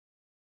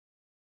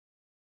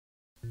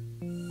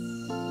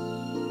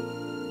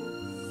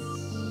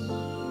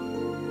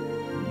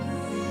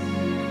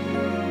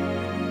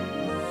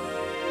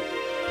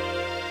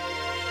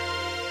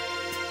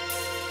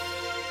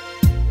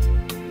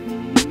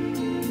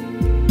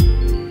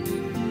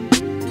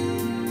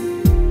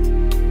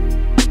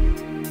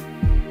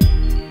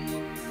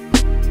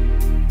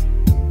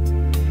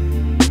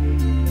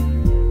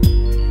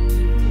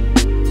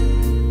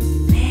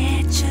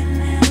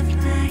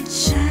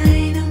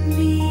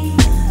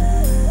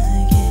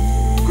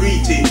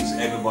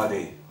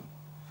everybody.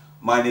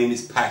 My name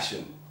is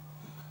Passion.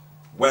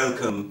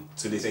 Welcome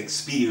to this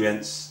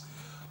experience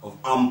of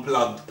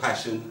unplugged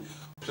passion,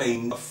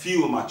 playing a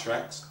few of my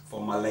tracks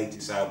from my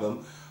latest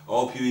album. I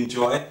hope you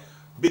enjoy.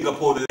 Big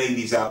up all the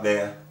ladies out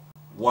there.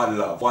 One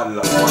love, one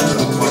love, one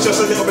love. It's just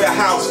a little bit of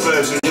house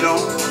version, you know.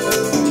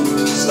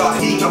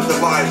 Start heating up the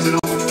vibes, you know.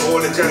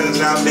 All the girls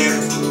out there.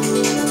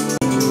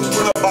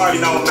 Put a party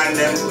now, man,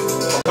 them.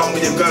 Come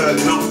with your girl,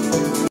 you know.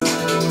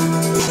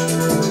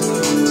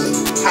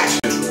 Passion.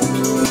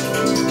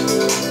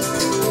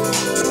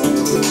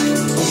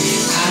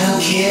 I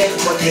don't care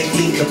what they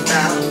think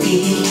about me.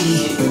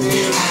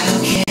 I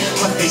don't care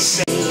what they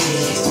say.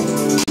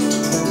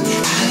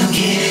 I don't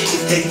care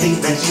if they think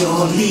that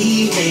you're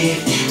leaving.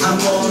 I'm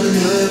gonna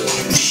look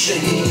you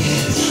shade.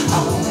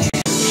 Oh, I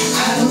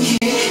don't care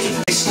if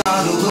they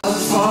start a war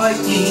for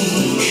me.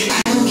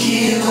 I don't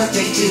care what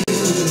they do.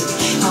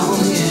 Oh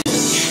yeah, I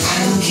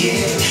don't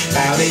care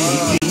about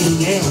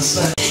anything else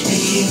but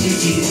being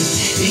with you,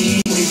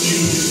 being with you.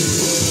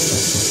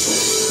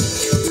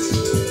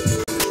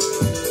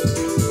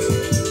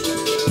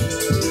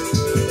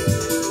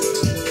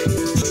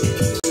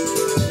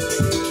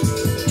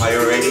 Are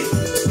you ready?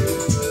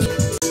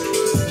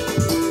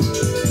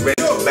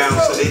 Ready to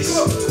bounce to this?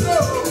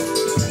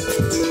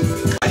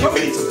 Are you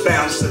ready to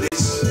bounce to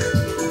this?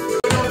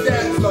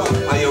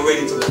 Are you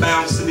ready to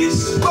bounce to this?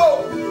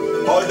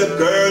 All the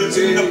girls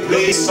in the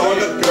place, all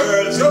the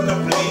girls in the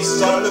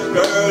place, all the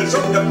girls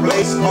in the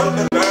place, all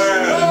the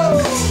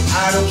girls.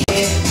 I don't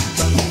care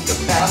what they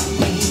think about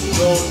me.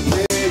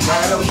 I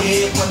don't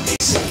care what they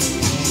say.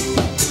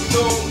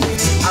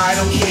 I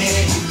don't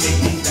care if they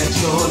think that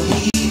you're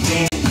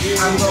leaving.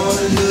 I'm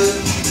gonna look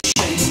you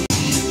shame.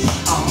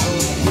 I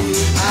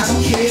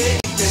don't care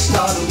if they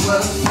start a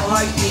work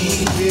for me.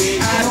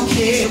 I don't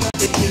care what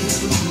they do.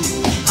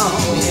 I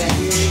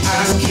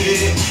don't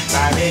care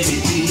about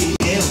anything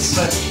else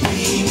but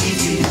being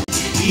with you,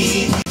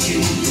 being with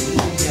you.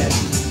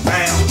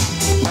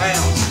 Bounce,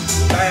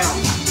 bounce,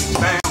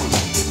 bounce, bounce,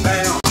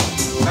 bounce,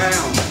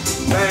 bounce,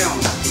 bounce,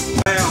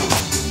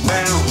 bounce,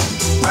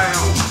 bounce,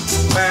 bounce,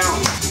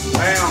 bounce,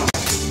 bounce.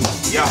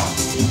 Yo.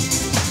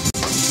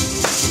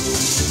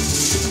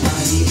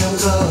 Don't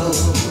go,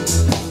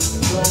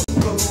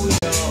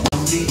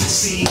 don't leave the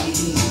scene,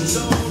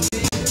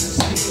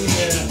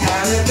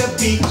 out of the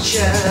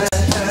picture,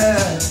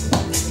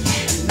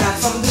 not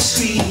from the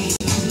screen.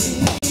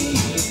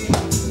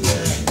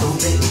 Don't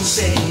let them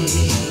say, you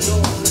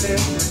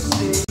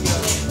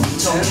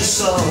told me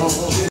so.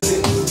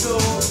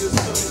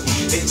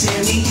 They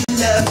tell me you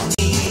love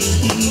me,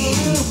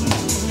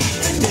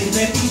 and they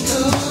let me go.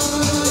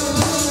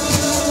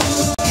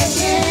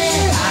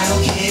 I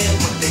don't care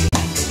what they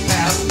think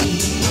about me.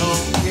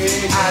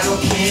 I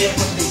don't care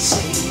what they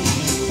say.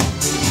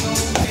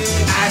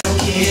 I don't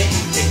care if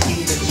they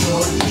think that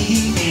you're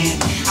leaving.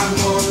 I'm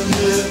gonna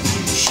look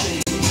you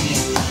shame.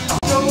 I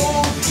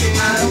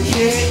don't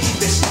care if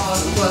they start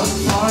a world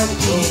for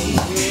me.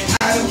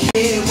 I don't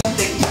care what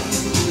they do.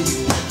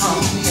 I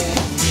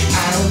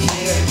don't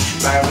care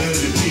about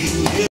anything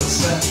else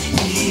but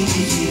being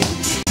with you,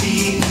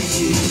 being with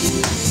you.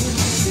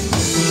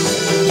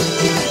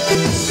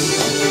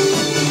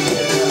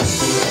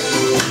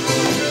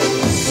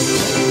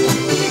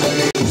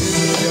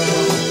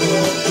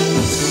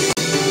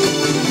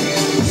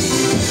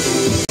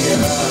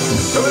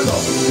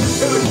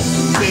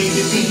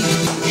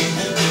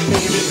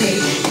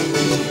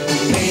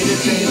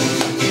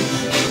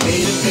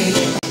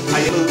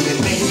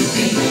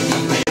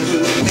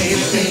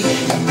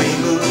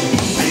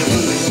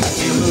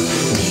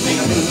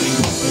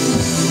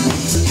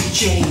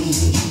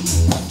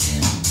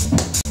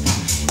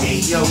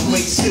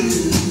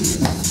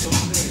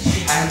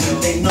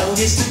 Haven't they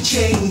noticed the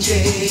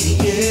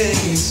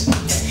changes?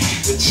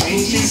 The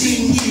changes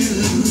in you.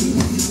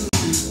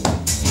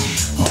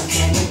 Oh,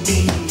 can it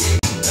be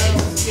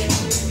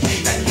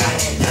that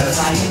like love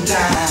I and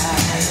die?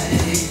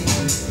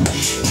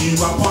 You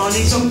are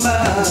wanting so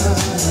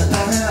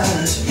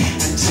much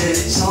until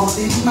it's all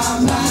in my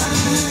mind.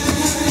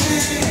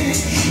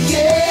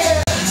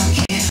 Yeah, I don't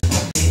care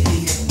what they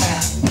think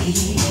about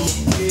me.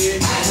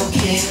 I don't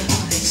care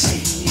what they say.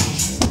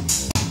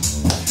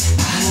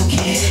 I don't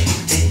care if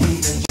they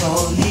think that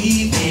you're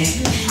leaving.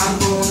 I'm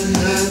gonna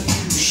love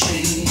you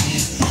shame.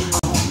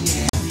 Oh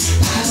yeah. I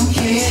don't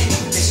care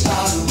if they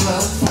start a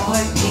world for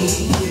me.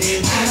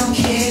 I don't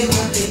care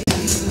what they do.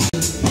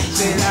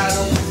 Said I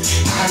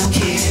don't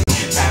care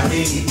about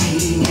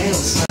anything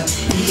else but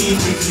being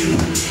with you,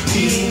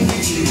 being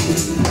with you.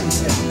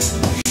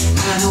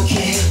 I don't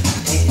care what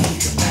they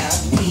think about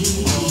me.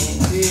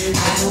 I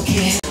don't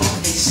care what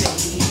they say.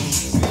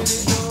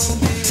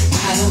 I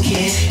don't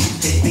care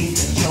if they think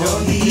that you're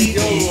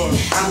leaving.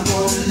 I'm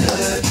gonna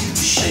love you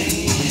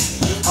shame.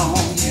 Oh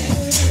yeah.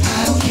 I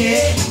don't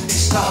care if they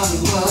start a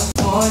world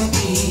for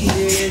me.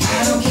 I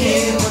don't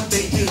care what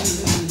they do.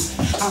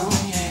 Oh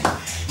yeah.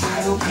 I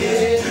don't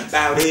care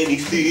about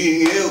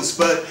anything else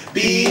but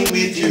being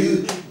with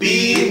you,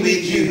 being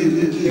with you.